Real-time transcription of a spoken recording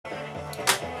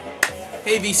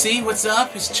Hey VC, what's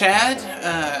up? It's Chad.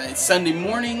 It's Sunday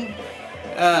morning.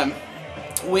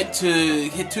 Went to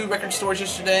hit 2 record stores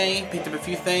yesterday, picked up a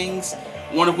few things,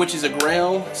 one of which is a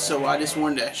Grail, so I just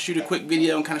wanted to shoot a quick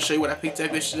video and kind of show you what I picked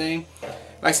up yesterday.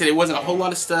 Like I said, it wasn't a whole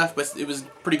lot of stuff, but it was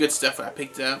pretty good stuff that I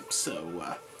picked up.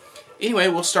 So anyway,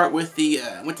 we'll start with the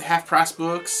went to Half Price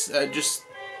Books, just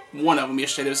one of them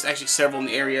yesterday. There was actually several in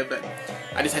the area, but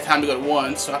I just had time to go to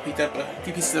one, so I picked up a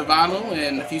few pieces of vinyl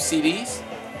and a few CDs.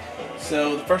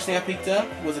 So the first thing I picked up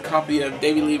was a copy of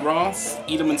David Lee Roth's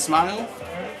Eat 'em and Smile,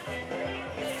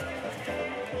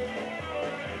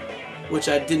 which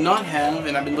I did not have,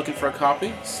 and I've been looking for a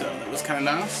copy, so that was kind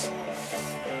of nice.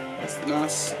 That's the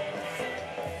nice,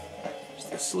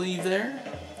 just the sleeve there.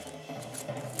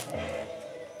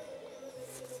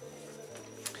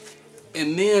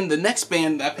 And then the next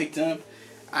band that I picked up,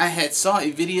 I had saw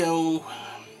a video,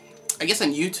 I guess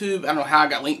on YouTube. I don't know how I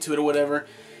got linked to it or whatever.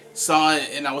 Saw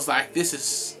it and I was like, this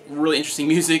is really interesting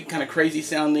music, kind of crazy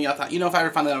sounding. I thought, you know, if I ever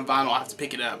find that on vinyl, I'll have to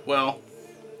pick it up. Well,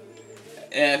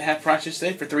 at Half Price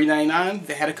yesterday for $3.99,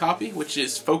 they had a copy, which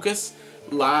is Focus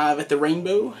Live at the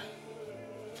Rainbow.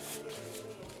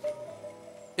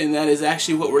 And that is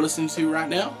actually what we're listening to right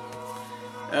now.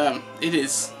 It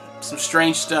is some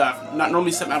strange stuff. Not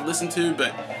normally something I've listened to,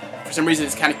 but for some reason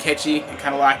it's kind of catchy and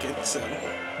kind of like it. So,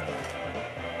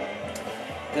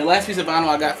 the last piece of vinyl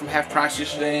I got from Half Price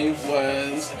yesterday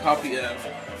was a copy of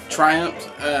Triumph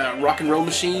Rock and Roll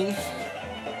Machine.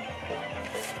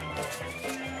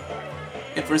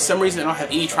 And for some reason I don't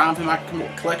have any Triumph in my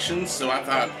collection, so I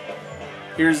thought,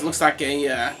 looks like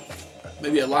a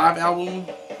maybe a live album.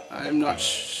 I'm not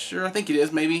sure. I think it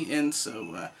is maybe. And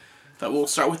so I thought we'll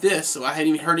start with this. So I hadn't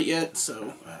even heard it yet,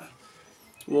 so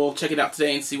we'll check it out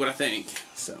today and see what I think.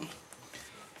 So.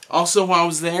 Also, while I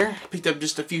was there, I picked up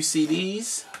just a few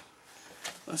CDs.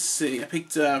 Let's see, I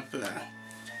picked up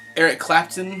Eric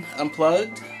Clapton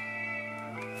Unplugged.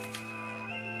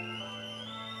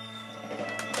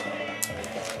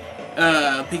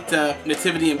 Picked up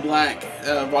Nativity in Black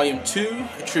Volume 2,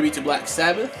 a tribute to Black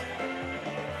Sabbath.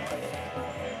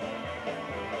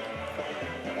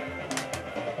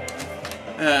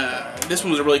 This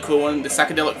one was a really cool one, the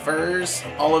Psychedelic Furs,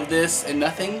 All of This and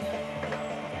Nothing.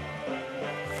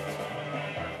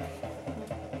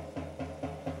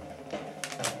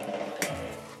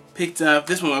 Picked up,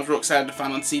 this one I was real excited to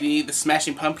find on CD, the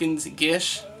Smashing Pumpkins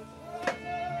Gish.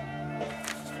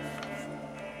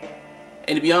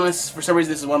 And to be honest, for some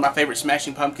reason this is one of my favorite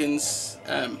Smashing Pumpkins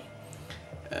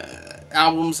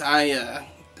albums. I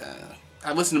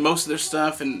listened to most of their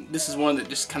stuff, and this is one that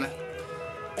just kind of,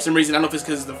 for some reason, I don't know if it's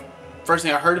because the first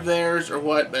thing I heard of theirs or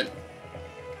what, but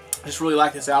I just really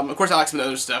like this album. Of course I like some of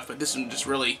the other stuff, but this one just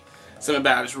really, something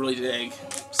about it just really dig.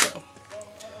 So.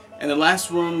 And the last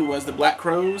one was the Black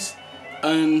Crowes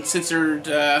uncensored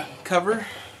cover.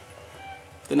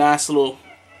 The nice little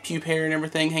pube hair and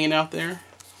everything hanging out there.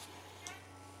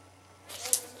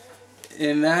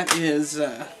 And that is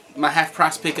my Half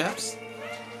Price pickups.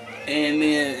 And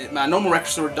then at my normal record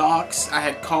store, Docs, I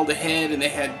had called ahead, and they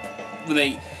had, when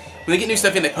they get new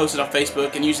stuff in, they post it on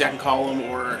Facebook, and usually I can call them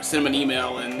or send them an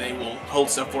email, and they will hold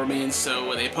stuff for me. And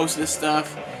so they posted this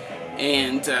stuff,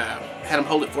 and had them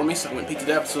hold it for me, so I went and picked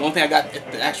it up. So the only thing I got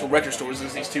at the actual record stores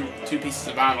is these two pieces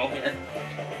of vinyl here.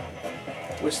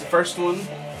 Which the first one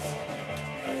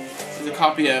is a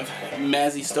copy of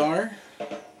Mazzy Star.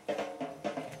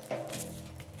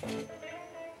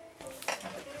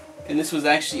 And this was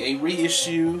actually a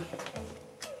reissue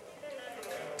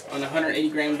on 180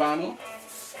 gram vinyl.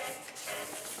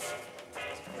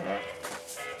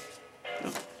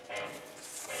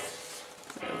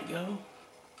 There we go.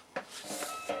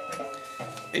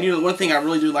 And you know, one thing I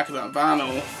really do like about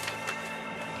vinyl,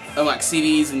 unlike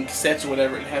CDs and cassettes or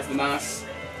whatever, it has the nice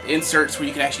inserts where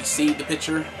you can actually see the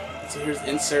picture. So here's the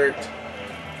insert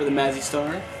for the Mazzy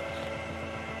Star.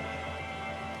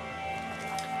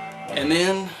 And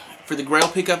then for the Grail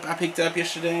pickup I picked up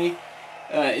yesterday,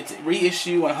 it's a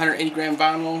reissue on 180 gram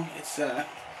vinyl. It's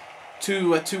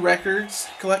two records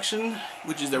collection,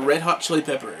 which is the Red Hot Chili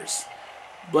Peppers,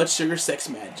 Blood Sugar Sex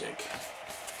Magic.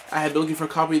 I had been looking for a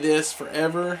copy of this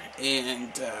forever,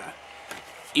 and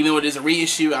even though it is a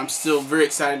reissue, I'm still very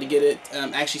excited to get it. I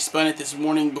actually spun it this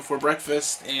morning before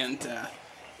breakfast, and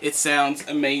it sounds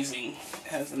amazing.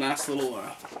 It has a nice little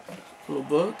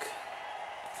book.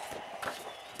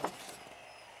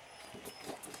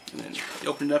 And then you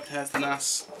open it up, it has the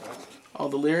nice, all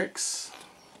the lyrics.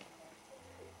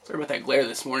 Sorry about that glare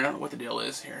this morning, I don't know what the deal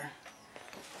is here.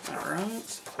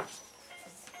 Alright.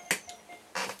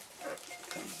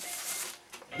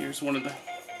 Here's one of the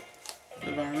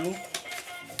vinyl.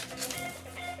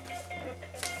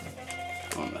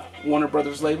 on the Warner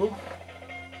Brothers label.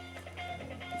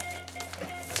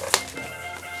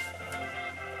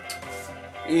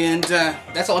 And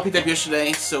that's all I picked up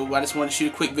yesterday, so I just wanted to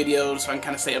shoot a quick video so I can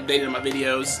kind of stay updated on my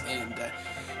videos and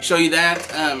show you that.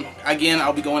 Again,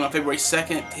 I'll be going on February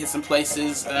 2nd to hit some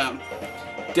places.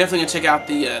 Definitely gonna check out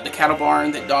the cattle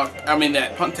barn that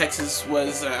that Punt Texas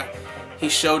was. He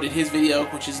showed in his video,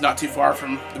 which is not too far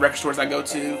from the record stores I go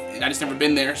to, and I just never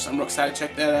been there, so I'm real excited to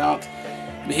check that out.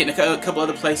 I'll be hitting a couple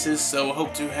other places, so I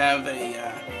hope to have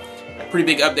a pretty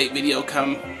big update video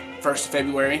come 1st of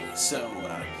February. So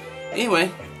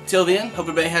anyway, till then, hope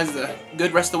everybody has a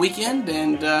good rest of the weekend,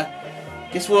 and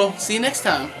guess we'll see you next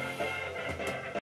time.